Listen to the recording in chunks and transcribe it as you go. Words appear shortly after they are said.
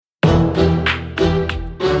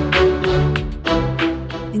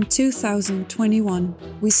In 2021,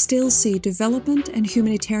 we still see development and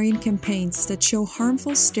humanitarian campaigns that show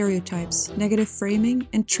harmful stereotypes, negative framing,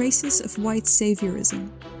 and traces of white saviorism.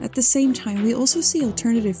 At the same time, we also see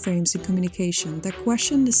alternative frames in communication that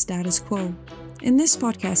question the status quo. In this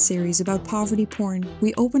podcast series about poverty porn,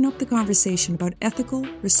 we open up the conversation about ethical,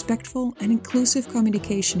 respectful, and inclusive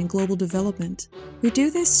communication in global development. We do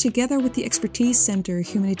this together with the Expertise Center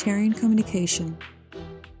Humanitarian Communication.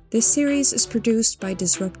 This series is produced by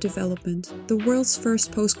Disrupt Development, the world's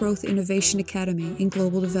first post-growth innovation academy in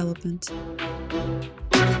global development.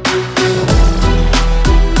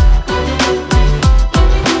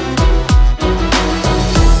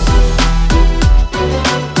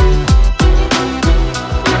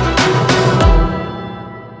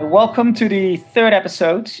 Welcome to the third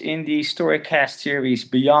episode in the Storycast series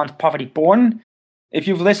Beyond Poverty Porn. If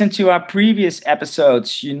you've listened to our previous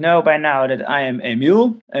episodes, you know by now that I am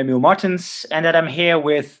Emil Martens, and that I'm here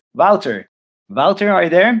with Wouter. Wouter, are you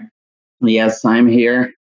there? Yes, I'm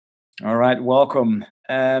here. All right, welcome.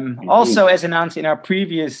 Also, as announced in our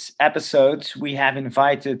previous episodes, we have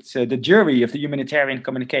invited the jury of the Humanitarian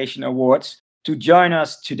Communication Awards to join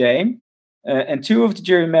us today. And two of the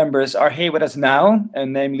jury members are here with us now,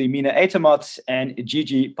 namely Mina Etemad and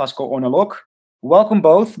Gigi Pascual-Ornalok. Welcome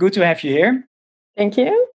both. Good to have you here. Thank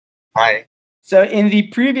you. Hi. So in the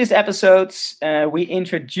previous episodes, we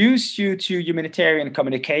introduced you to humanitarian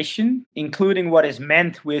communication, including what is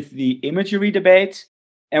meant with the imagery debate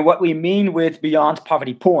and what we mean with Beyond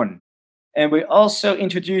Poverty Porn. And we also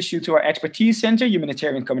introduced you to our Expertise Center,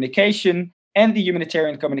 Humanitarian Communication, and the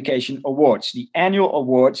Humanitarian Communication Awards, the annual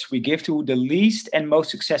awards we give to the least and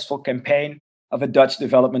most successful campaign of a Dutch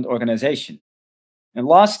development organization. And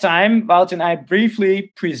last time, Wout and I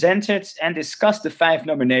briefly presented and discussed the 5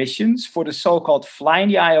 nominations for the so-called Fly in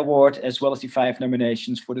the Eye Award, as well as the 5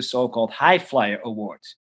 nominations for the so-called High Flyer Award.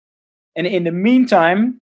 And in the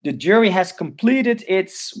meantime, the jury has completed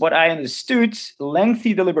its, what I understood,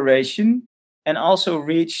 lengthy deliberation and also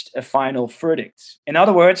reached a final verdict. In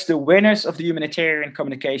other words, the winners of the Humanitarian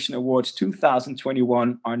Communication Awards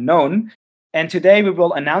 2021 are known, and today we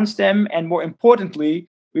will announce them, and more importantly,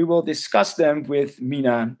 we will discuss them with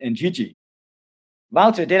Mina and Gigi.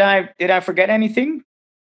 Wouter, did I forget anything?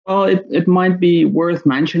 Well, it might be worth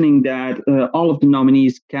mentioning that all of the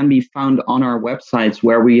nominees can be found on our websites,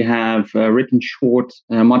 where we have written short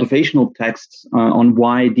motivational texts on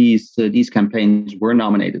why these campaigns were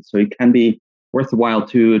nominated. So it can be worthwhile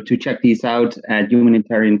to check these out at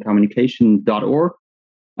humanitariancommunication.org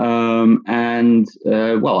and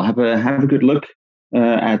have a good look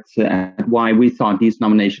at why we thought these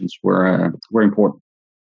nominations were important.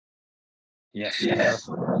 Yes.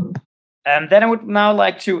 Then I would now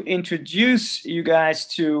like to introduce you guys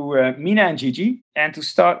to Mina and Gigi. And to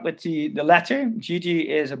start with the latter, Gigi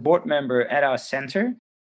is a board member at our center,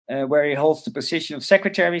 where he holds the position of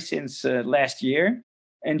secretary since last year.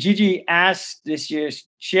 And Gigi, as this year's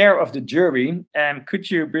chair of the jury,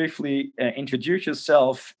 could you briefly introduce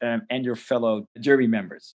yourself and your fellow jury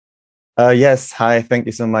members? Yes, hi, thank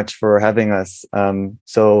you so much for having us.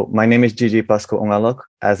 So my name is Gigi Pascual-Ornalok.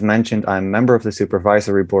 As mentioned, I'm a member of the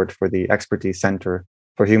supervisory board for the Expertise Center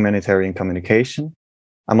for Humanitarian Communication.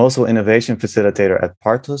 I'm also innovation facilitator at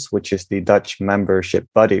Partos, which is the Dutch membership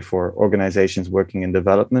body for organizations working in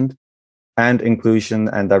development, and inclusion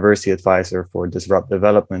and diversity advisor for Disrupt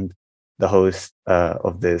Development, the host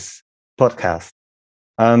of this podcast.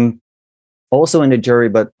 Also in the jury,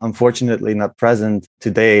 but unfortunately not present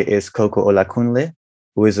today, is Coco Olakunle,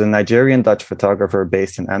 who is a Nigerian Dutch photographer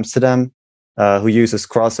based in Amsterdam, who uses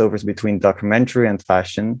crossovers between documentary and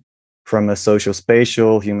fashion from a social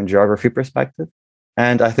spatial human geography perspective.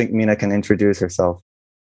 And I think Mina can introduce herself.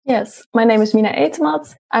 Yes, my name is Mina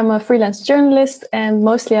Etemad. I'm a freelance journalist, and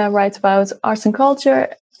mostly I write about arts and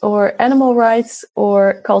culture, or animal rights,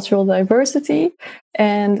 or cultural diversity.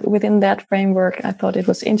 And within that framework, I thought it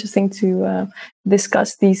was interesting to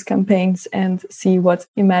discuss these campaigns and see what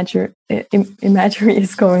imagery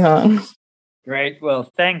is going on. Great. Well,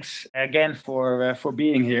 thanks again for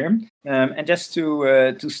being here. And just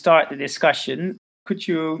to start the discussion, could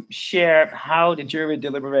you share how the jury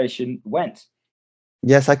deliberation went?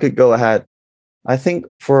 Yes, I could go ahead. I think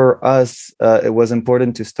for us, it was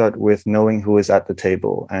important to start with knowing who is at the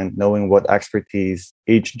table and knowing what expertise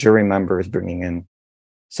each jury member is bringing in.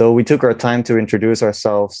 So we took our time to introduce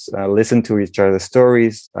ourselves, listen to each other's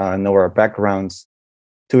stories, know our backgrounds,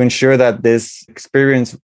 to ensure that this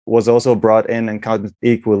experience was also brought in and counted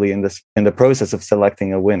equally in the process of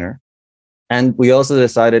selecting a winner. And we also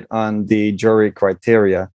decided on the jury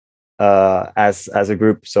criteria, as a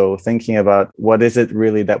group. So thinking about what is it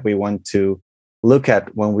really that we want to look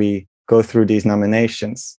at when we go through these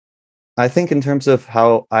nominations. I think in terms of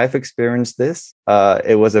how I've experienced this,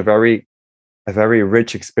 it was a very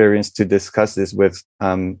rich experience to discuss this with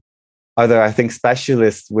other, I think,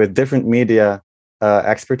 specialists with different media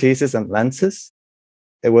expertises and lenses.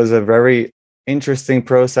 It was a very interesting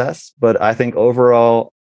process, but I think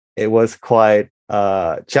overall it was quite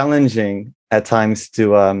challenging at times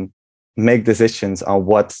to make decisions on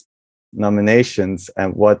what nominations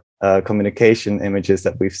and what communication images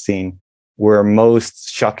that we've seen were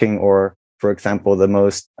most shocking or, for example, the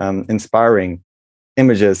most inspiring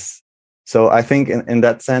images. So I think in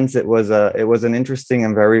that sense, it was an interesting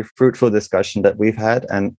and very fruitful discussion that we've had.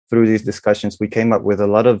 And through these discussions, we came up with a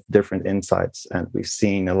lot of different insights, and we've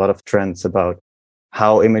seen a lot of trends about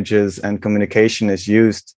how images and communication is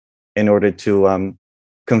used in order to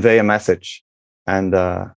convey a message. And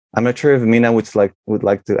I'm not sure if Mina would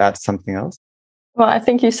like to add something else. Well, I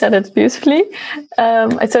think you said it beautifully.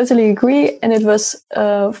 I totally agree. And it was,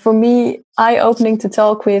 for me, eye-opening to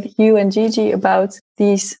talk with you and Gigi about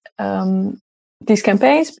these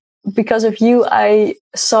campaigns. Because of you, I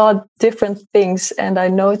saw different things and I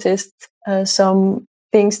noticed some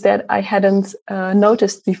things that I hadn't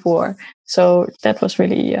noticed before. So that was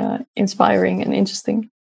really inspiring and interesting.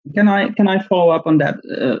 Can I follow up on that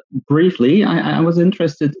briefly? I was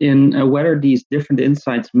interested in whether these different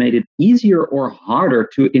insights made it easier or harder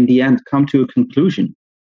to, in the end, come to a conclusion.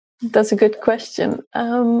 That's a good question.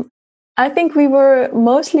 I think we were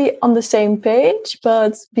mostly on the same page,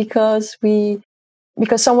 but because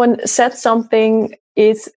someone said something,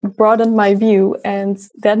 it broadened my view, and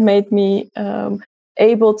that made me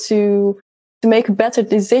able to make a better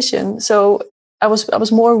decision. So I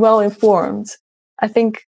was more well informed. I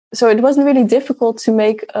think. So it wasn't really difficult to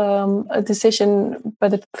make a decision by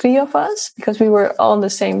the three of us because we were all on the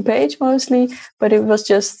same page mostly, but it was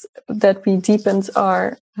just that we deepened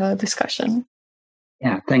our discussion.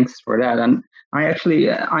 Yeah, thanks for that. And I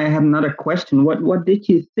had another question. What did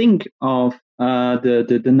you think of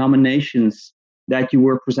the nominations that you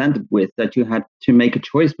were presented with, that you had to make a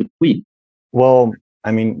choice between? Well,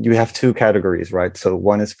 I mean, you have two categories, right? So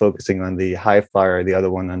one is focusing on the high flyer, the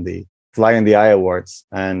other one on the Fly in the Eye Awards.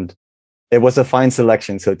 And it was a fine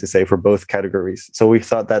selection, so to say, for both categories. So we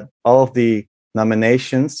thought that all of the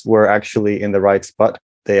nominations were actually in the right spot.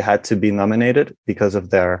 They had to be nominated because of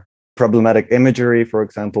their problematic imagery, for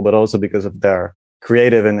example, but also because of their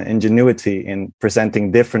creative and ingenuity in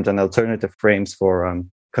presenting different and alternative frames for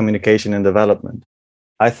communication and development.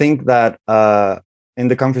 I think that in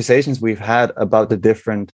the conversations we've had about the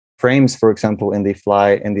different frames, for example, in the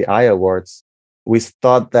Fly in the Eye Awards, we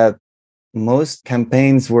thought that most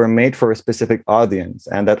campaigns were made for a specific audience,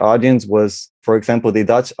 and that audience was, for example, the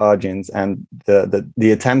Dutch audience, and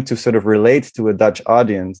the attempt to sort of relate to a Dutch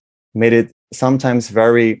audience made it sometimes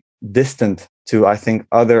very distant to, I think,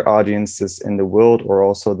 other audiences in the world, or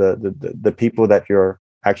also the people that you're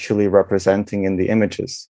actually representing in the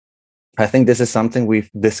images. I think this is something we've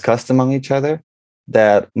discussed among each other,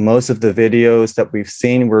 that most of the videos that we've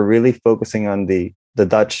seen were really focusing on the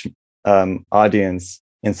Dutch audience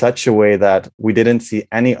in such a way that we didn't see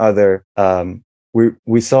any other.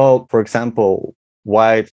 We saw, for example,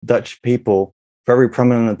 white Dutch people very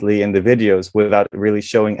prominently in the videos without really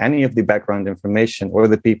showing any of the background information or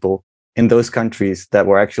the people in those countries that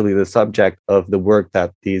were actually the subject of the work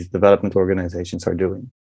that these development organizations are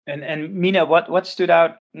doing. And Mina, what stood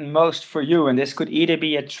out most for you? And this could either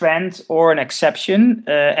be a trend or an exception,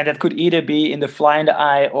 and that could either be in the Fly in the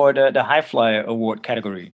Eye or the High Flyer Award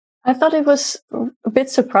category. I thought it was a bit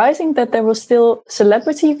surprising that there were still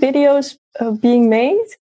celebrity videos being made.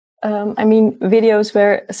 I mean, videos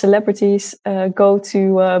where celebrities go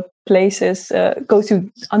to places, go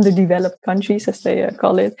to underdeveloped countries, as they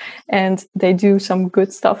call it, and they do some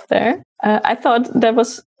good stuff there. I thought that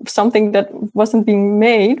was something that wasn't being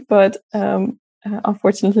made, but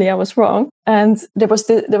unfortunately, I was wrong. And there was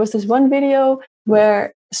this one video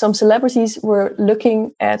where some celebrities were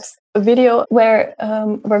looking at a video where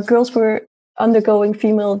girls were undergoing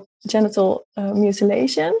female genital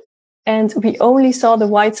mutilation. And we only saw the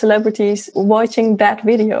white celebrities watching that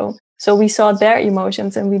video. So we saw their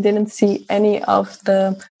emotions and we didn't see any of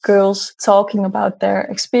the girls talking about their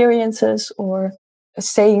experiences or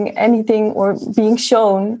saying anything or being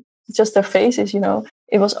shown, just their faces, you know.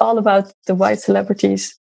 It was all about the white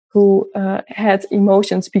celebrities who had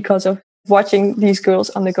emotions because of watching these girls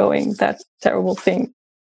undergoing that terrible thing.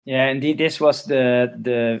 Yeah, indeed, this was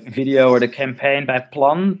the video or the campaign by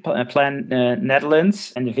Plan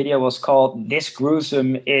Netherlands, and the video was called "This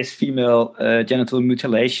Gruesome is Female Genital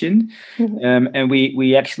Mutilation," and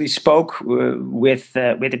we actually spoke with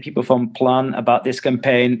the people from Plan about this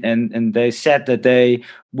campaign, and they said that they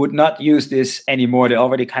would not use this anymore. They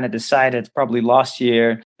already kind of decided probably last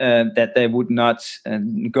year that they would not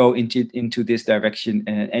go into this direction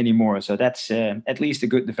anymore. So that's at least a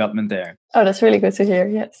good development there. Oh, that's really good to hear.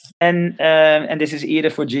 Yes. And this is either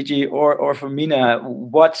for Gigi or for Mina.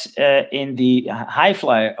 What in the High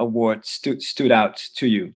Flyer Award stood out to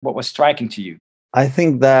you? What was striking to you? I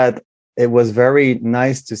think that it was very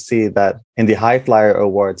nice to see that in the High Flyer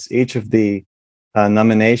Awards, each of the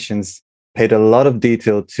nominations paid a lot of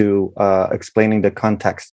detail to explaining the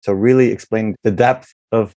context. So really explaining the depth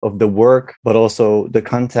of the work, but also the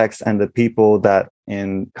context and the people that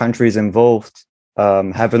in countries involved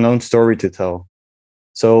have an own story to tell.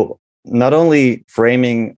 So not only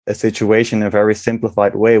framing a situation in a very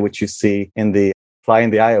simplified way, which you see in the Fly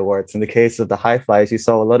in the Eye Awards. In the case of the High Flyers, you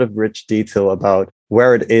saw a lot of rich detail about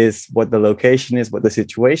where it is, what the location is, what the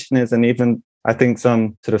situation is, and even I think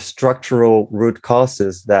some sort of structural root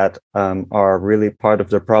causes that are really part of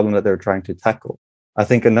the problem that they're trying to tackle. I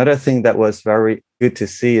think another thing that was very good to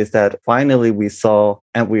see is that finally we saw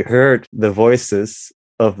and we heard the voices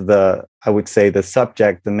of the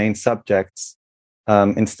main subjects,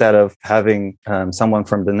 instead of having someone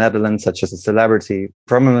from the Netherlands, such as a celebrity,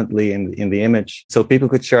 prominently in the image, so people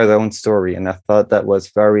could share their own story. And I thought that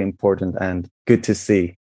was very important and good to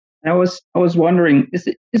see. I was wondering,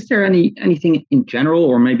 is there anything in general,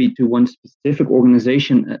 or maybe to one specific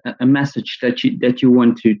organization, a message that you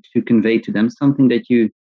want to convey to them, something that you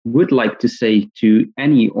would like to say to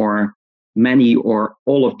any or many or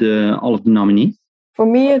all of the nominees? For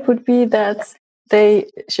me, it would be that they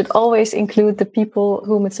should always include the people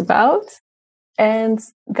whom it's about, and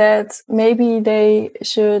that maybe they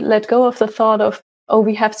should let go of the thought of, oh,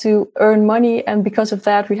 we have to earn money, and because of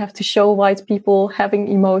that, we have to show white people having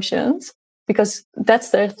emotions. Because that's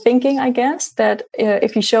their thinking, I guess, that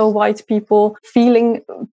if you show white people feeling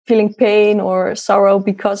pain or sorrow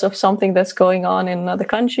because of something that's going on in another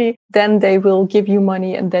country, then they will give you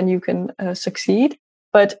money and then you can succeed.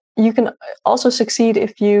 But you can also succeed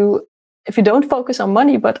if you don't focus on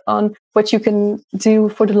money, but on what you can do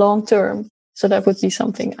for the long term. So that would be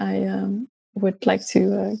something I would like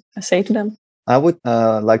to say to them. I would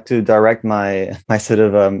like to direct my sort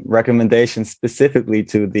of recommendation specifically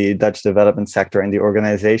to the Dutch development sector and the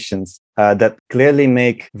organizations that clearly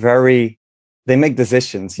make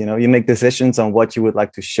decisions. You know, you make decisions on what you would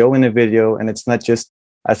like to show in a video, and it's not just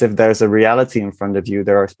as if there's a reality in front of you.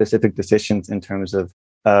 There are specific decisions in terms of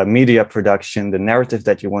media production, the narrative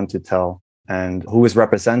that you want to tell, and who is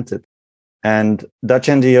represented. And Dutch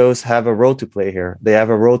NGOs have a role to play here. They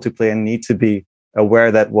have a role to play and need to be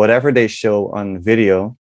aware that whatever they show on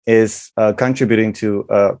video is contributing to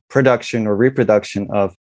production or reproduction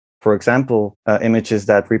of, for example, images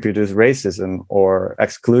that reproduce racism or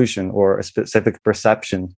exclusion or a specific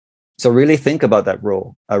perception. So really think about that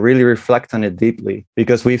role, really reflect on it deeply,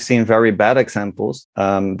 because we've seen very bad examples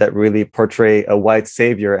that really portray a white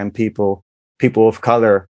savior and people of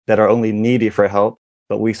color that are only needy for help.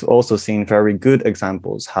 But we've also seen very good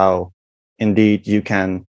examples how indeed you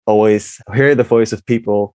can always hear the voice of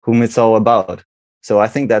people whom it's all about. So I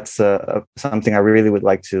think that's something I really would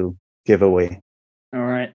like to give away. All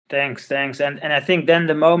right, thanks. And I think then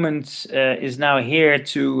the moment is now here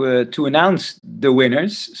to announce the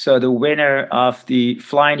winners. So the winner of the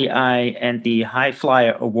Fly in the Eye and the High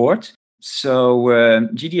Flyer Award. So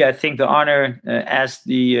Gigi, I think the honor as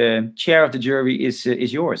the chair of the jury is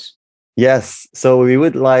yours. Yes. So we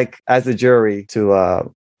would like, as a jury,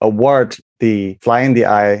 to award the Fly in the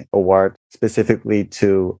Eye Award specifically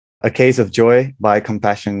to A Case of Joy by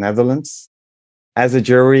Compassion Netherlands. As a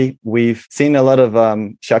jury, we've seen a lot of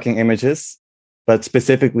shocking images, but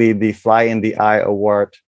specifically the Fly in the Eye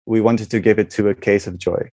Award, we wanted to give it to A Case of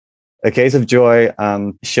Joy. A Case of Joy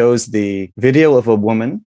shows the video of a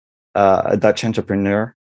woman, a Dutch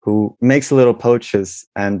entrepreneur, who makes little pouches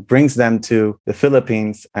and brings them to the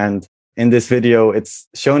Philippines. And in this video, it's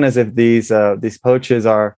shown as if these pouches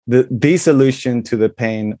are the solution to the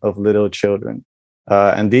pain of little children,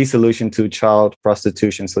 and the solution to child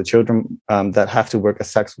prostitution, so children that have to work as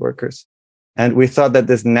sex workers. And we thought that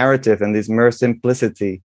this narrative and this mere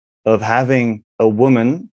simplicity of having a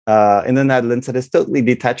woman in the Netherlands that is totally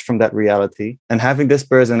detached from that reality, and having this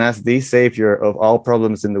person as the savior of all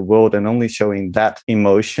problems in the world, and only showing that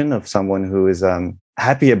emotion of someone who is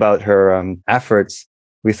happy about her efforts,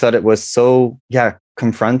 we thought it was so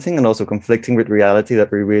confronting and also conflicting with reality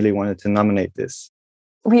that we really wanted to nominate this.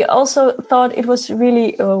 We also thought it was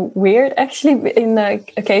really weird, actually, in a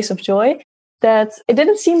case of Joy, that it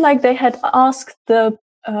didn't seem like they had asked the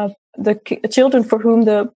children for whom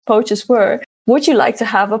the poaches were, would you like to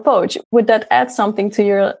have a poach? Would that add something to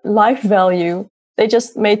your life value? They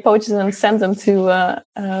just made poaches and sent them to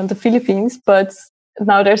the Philippines, but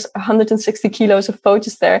now there's 160 kilos of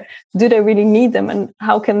poaches there. Do they really need them? And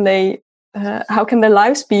how can their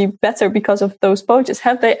lives be better because of those poaches?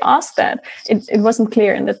 Have they asked that? It wasn't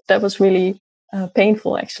clear, and that was really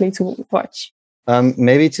painful, actually, to watch.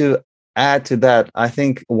 Maybe to add to that, I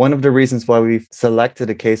think one of the reasons why we've selected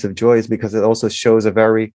A Case of Joy is because it also shows a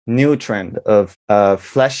very new trend of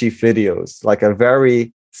flashy videos, like a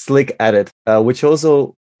very slick edit, which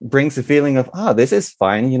also brings the feeling of, this is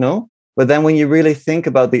fine, But then when you really think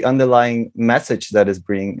about the underlying message that is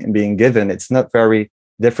being given, it's not very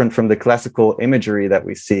different from the classical imagery that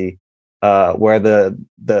we see, where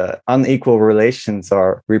the unequal relations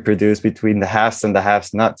are reproduced between the haves and the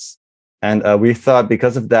have-nots. And we thought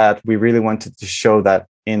because of that, we really wanted to show that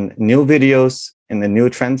in new videos, in the new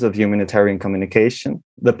trends of humanitarian communication,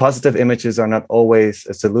 the positive images are not always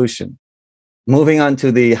a solution. Moving on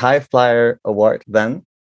to the High Flyer Award then,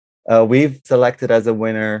 we've selected as a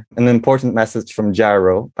winner an important message from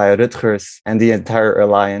Gyro by Rutgers and the entire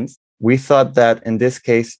Alliance. We thought that in this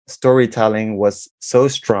case, storytelling was so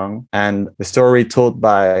strong, and the story told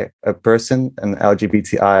by a person, an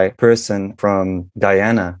LGBTI person from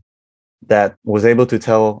Guyana, that was able to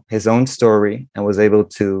tell his own story and was able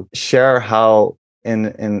to share how,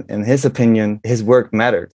 in his opinion, his work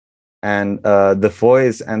mattered. And the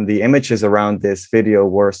voice and the images around this video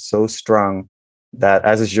were so strong that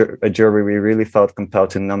as a jury, we really felt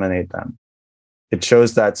compelled to nominate them. It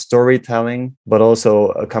shows that storytelling, but also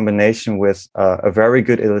a combination with a very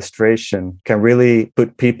good illustration, can really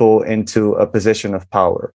put people into a position of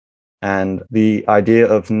power. And the idea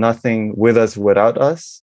of nothing with us without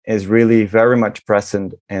us is really very much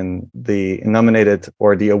present in the nominated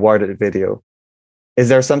or the awarded video. Is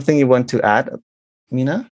there something you want to add,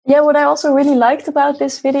 Mina? Yeah, what I also really liked about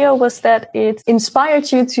this video was that it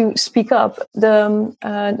inspired you to speak up. The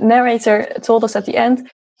narrator told us at the end,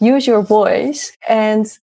 use your voice. And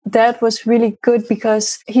that was really good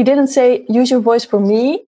because he didn't say, use your voice for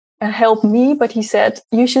me, help me, but he said,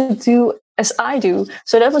 you should do as I do.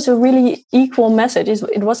 So that was a really equal message.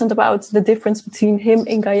 It wasn't about the difference between him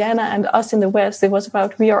in Guyana and us in the West. It was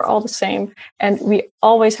about we are all the same. And we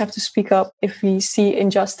always have to speak up if we see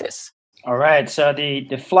injustice. All right, so the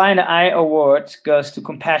Fly in the Eye Award goes to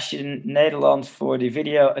Compassion Nederland for the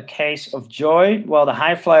video A Case of Joy, while the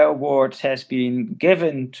High Flyer Award has been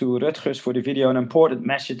given to Rutgers for the video An Important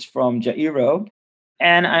Message from Jairo.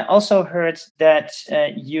 And I also heard that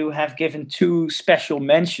you have given 2 special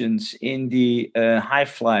mentions in the High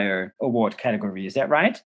Flyer Award category. Is that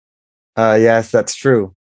right? Yes, that's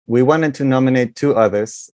true. We wanted to nominate 2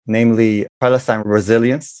 others, namely Palestine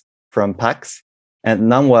Resilience from PAX and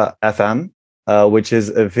Nanwa FM, which is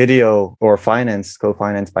a video or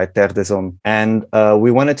co-financed by Terre des Hommes. And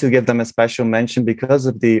we wanted to give them a special mention because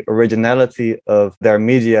of the originality of their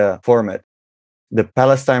media format. The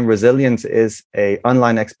Palestine Resilience is an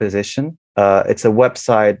online exposition. It's a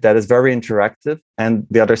website that is very interactive. And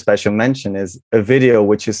the other special mention is a video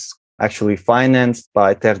which is actually financed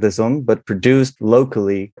by Terre des Hommes, but produced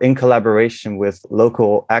locally in collaboration with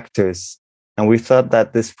local actors. And we thought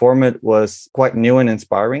that this format was quite new and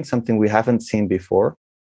inspiring, something we haven't seen before.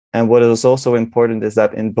 And what is also important is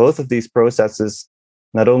that in both of these processes,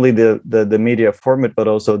 not only the media format, but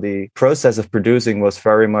also the process of producing was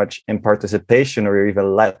very much in participation or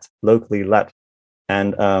even locally led.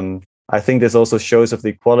 And I think this also shows of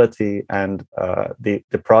the quality and the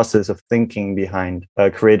process of thinking behind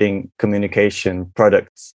creating communication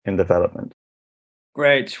products in development.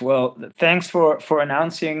 Great. Well, thanks for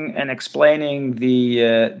announcing and explaining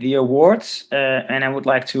the awards. And I would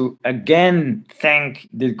like to again thank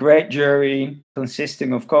the great jury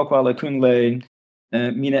consisting of Kokwala Kunle,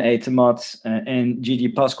 Mina Etemat, and Gigi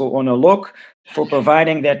Pascal Onolok for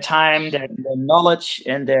providing their time, their knowledge,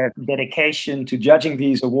 and their dedication to judging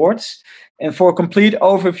these awards, and for a complete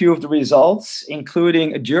overview of the results,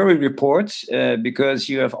 including a jury report, because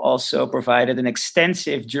you have also provided an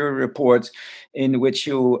extensive jury report in which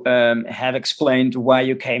you have explained why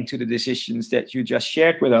you came to the decisions that you just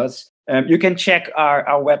shared with us. You can check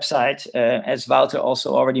our website, as Wouter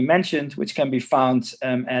also already mentioned, which can be found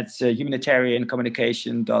at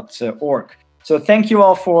humanitariancommunication.org. So thank you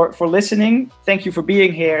all for listening. Thank you for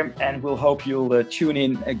being here, and we'll hope you'll tune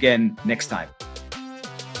in again next time.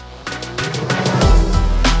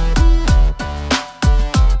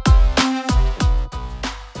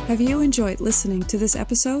 Have you enjoyed listening to this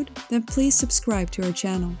episode? Then please subscribe to our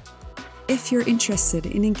channel. If you're interested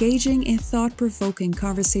in engaging in thought-provoking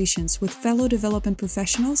conversations with fellow development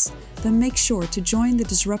professionals, then make sure to join the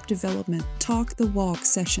Disrupt Development Talk the Walk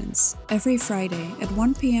sessions every Friday at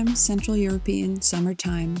 1 p.m. Central European Summer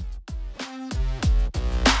Time.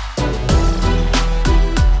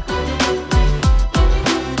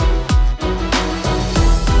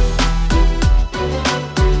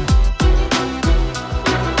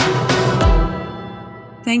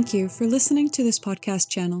 Thank you for listening to this podcast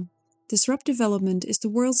channel. Disrupt Development is the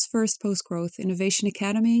world's first post-growth innovation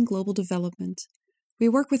academy in global development. We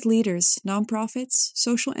work with leaders, nonprofits,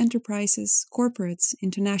 social enterprises, corporates,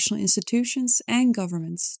 international institutions, and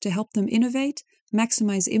governments to help them innovate,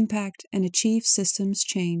 maximize impact, and achieve systems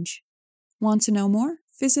change. Want to know more?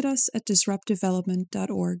 Visit us at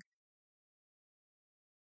disruptdevelopment.org.